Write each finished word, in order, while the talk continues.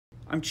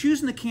I'm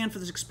choosing the can for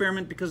this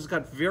experiment because it's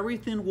got very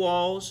thin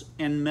walls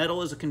and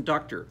metal is a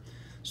conductor.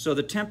 So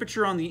the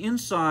temperature on the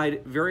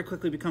inside very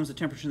quickly becomes the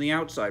temperature on the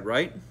outside,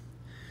 right?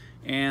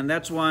 And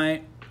that's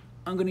why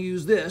I'm going to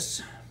use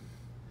this.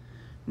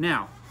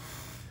 Now,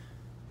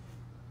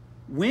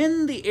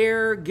 when the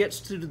air gets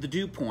to the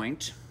dew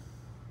point,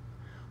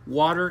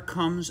 water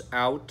comes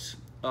out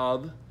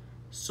of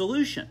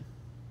solution.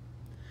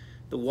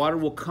 The water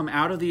will come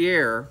out of the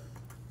air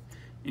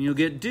and you'll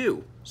get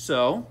dew.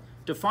 So,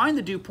 to find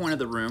the dew point of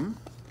the room,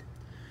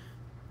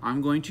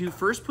 I'm going to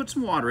first put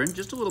some water in,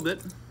 just a little bit.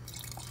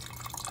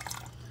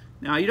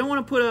 Now, you don't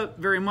want to put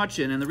very much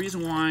in, and the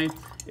reason why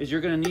is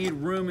you're going to need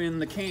room in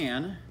the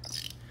can.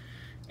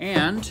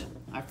 And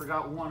I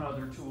forgot one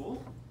other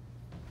tool.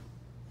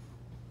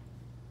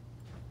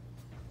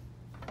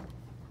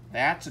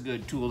 That's a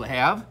good tool to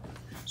have.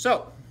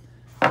 So,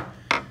 I'm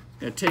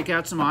going to take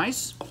out some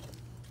ice.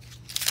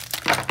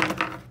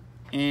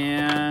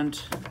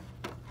 And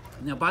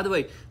now, by the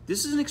way,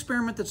 this is an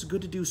experiment that's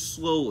good to do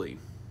slowly.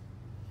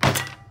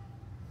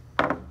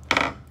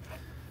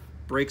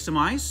 Break some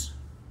ice,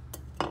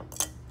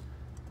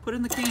 put it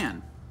in the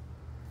can.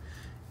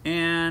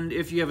 And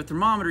if you have a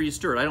thermometer, you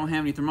stir it. I don't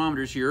have any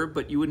thermometers here,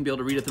 but you wouldn't be able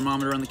to read a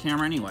thermometer on the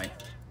camera anyway.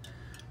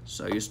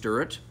 So you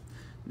stir it.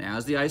 Now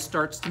as the ice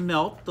starts to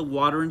melt, the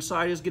water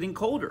inside is getting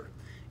colder.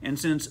 And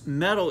since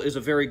metal is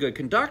a very good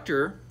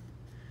conductor,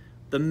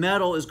 the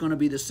metal is going to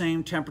be the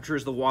same temperature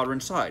as the water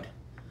inside.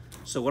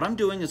 So what I'm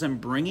doing is I'm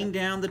bringing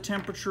down the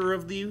temperature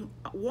of the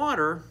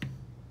water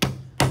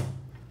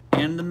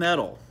and the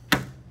metal.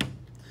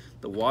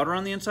 The water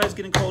on the inside is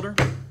getting colder,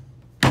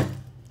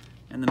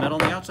 and the metal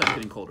on the outside is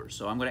getting colder.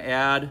 So I'm going to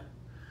add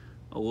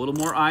a little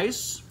more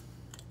ice.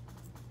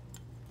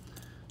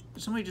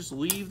 Did somebody just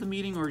leave the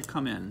meeting or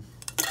come in?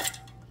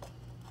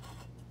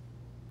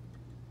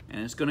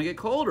 And it's going to get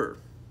colder.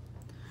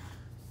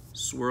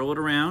 Swirl it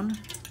around.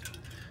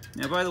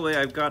 Now, by the way,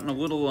 I've gotten a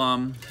little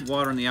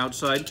water on the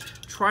outside.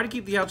 Try to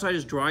keep the outside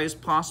as dry as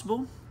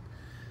possible.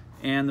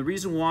 And the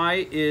reason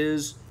why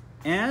is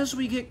as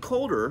we get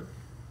colder,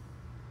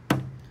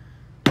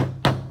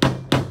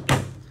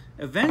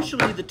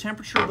 eventually the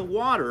temperature of the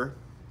water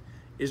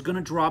is going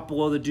to drop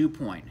below the dew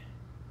point.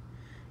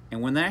 And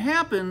when that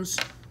happens,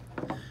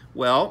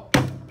 well,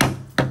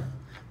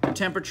 the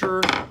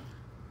temperature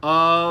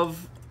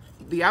of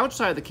the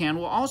outside of the can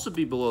will also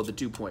be below the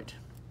dew point.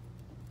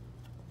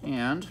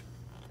 And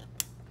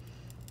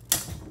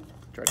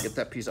try to get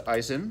that piece of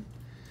ice in.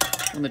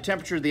 When the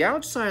temperature of the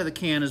outside of the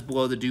can is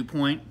below the dew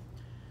point,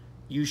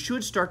 you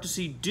should start to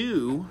see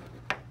dew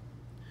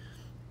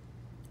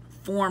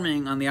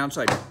forming on the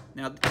outside.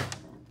 Now,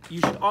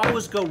 you should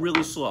always go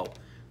really slow.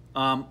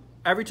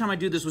 Every time I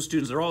do this with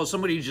students,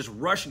 somebody just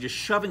rushing, just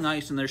shoving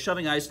ice in there,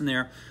 shoving ice in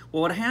there.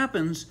 Well, what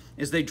happens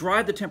is they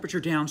drive the temperature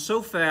down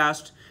so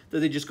fast that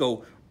they just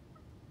go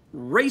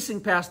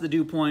racing past the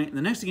dew point, and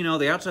the next thing you know,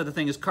 the outside of the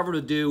thing is covered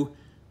with dew,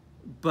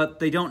 but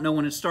they don't know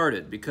when it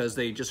started because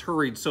they just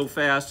hurried so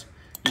fast.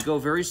 You go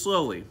very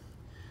slowly.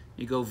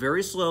 You go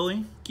very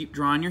slowly. Keep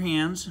drawing your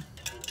hands.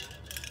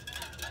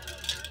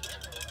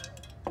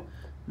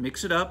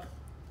 Mix it up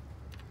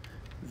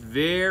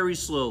very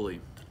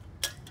slowly.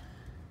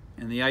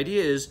 And the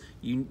idea is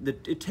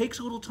it takes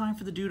a little time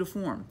for the dew to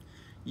form.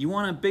 You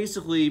want to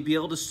basically be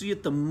able to see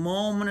it the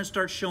moment it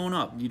starts showing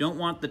up. You don't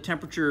want the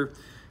temperature,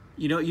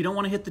 you don't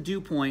want to hit the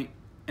dew point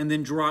and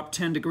then drop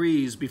 10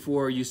 degrees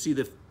before you see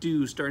the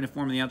dew starting to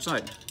form on the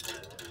outside.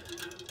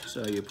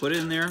 So you put it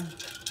in there.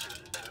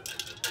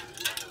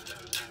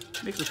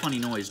 Makes a funny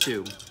noise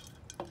too.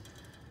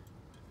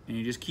 And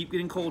you just keep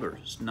getting colder.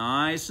 It's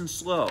nice and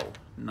slow.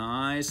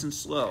 Nice and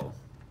slow.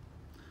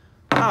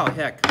 Oh,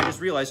 heck, I just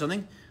realized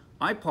something.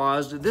 I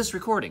paused this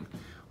recording.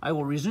 I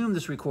will resume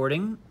this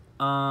recording.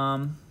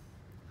 So,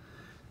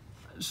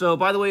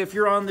 by the way, if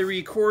you're on the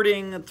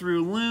recording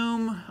through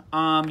Loom,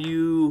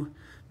 you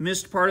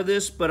missed part of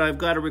this, but I've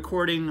got a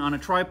recording on a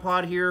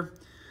tripod here,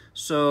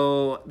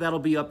 so that'll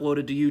be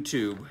uploaded to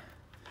YouTube.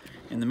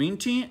 In the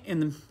meantime,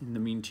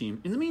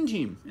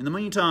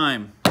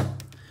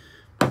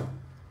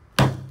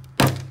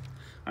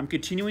 I'm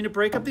continuing to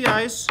break up the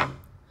ice.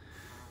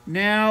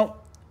 Now,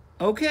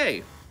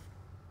 okay,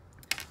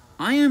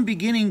 I am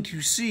beginning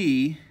to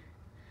see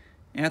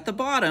at the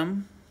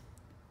bottom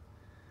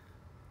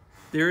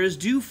there is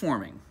dew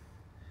forming.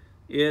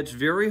 It's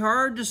very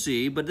hard to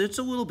see, but it's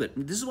a little bit.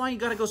 This is why you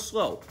gotta go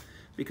slow,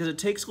 because it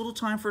takes a little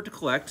time for it to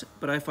collect,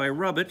 but if I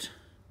rub it,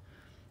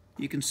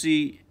 you can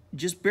see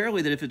just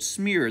barely that if it's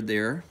smeared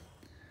there,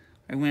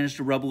 I managed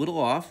to rub a little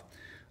off.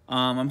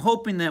 I'm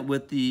hoping that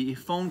with the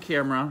phone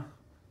camera,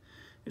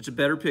 it's a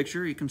better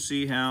picture. You can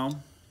see how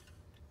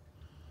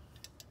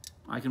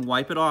I can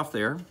wipe it off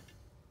there.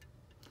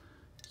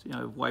 See,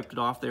 I've wiped it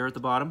off there at the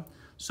bottom.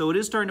 So it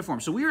is starting to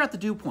form. So we are at the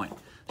dew point.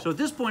 So at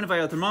this point, if I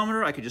have a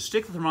thermometer, I could just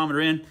stick the thermometer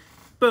in,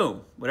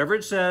 boom, whatever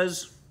it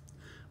says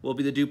will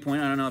be the dew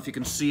point. I don't know if you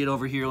can see it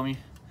over here. Let me,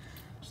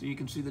 so you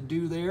can see the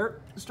dew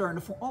there starting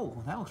to form.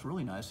 Oh, that looks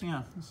really nice,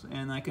 yeah.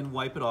 And I can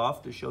wipe it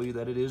off to show you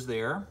that it is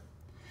there.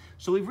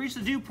 So we've reached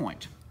the dew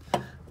point.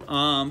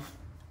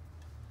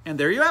 And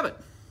there you have it.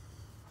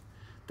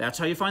 That's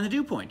how you find the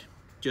dew point.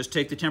 Just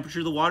take the temperature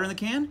of the water in the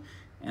can,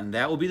 and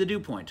that will be the dew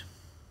point.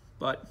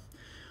 But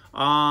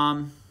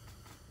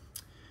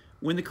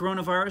when the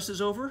coronavirus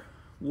is over,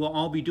 we'll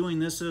all be doing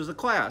this as a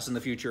class in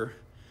the future.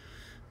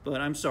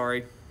 But I'm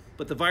sorry,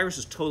 but the virus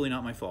is totally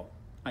not my fault.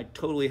 I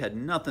totally had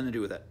nothing to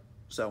do with it.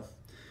 So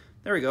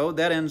there we go.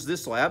 That ends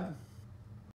this lab.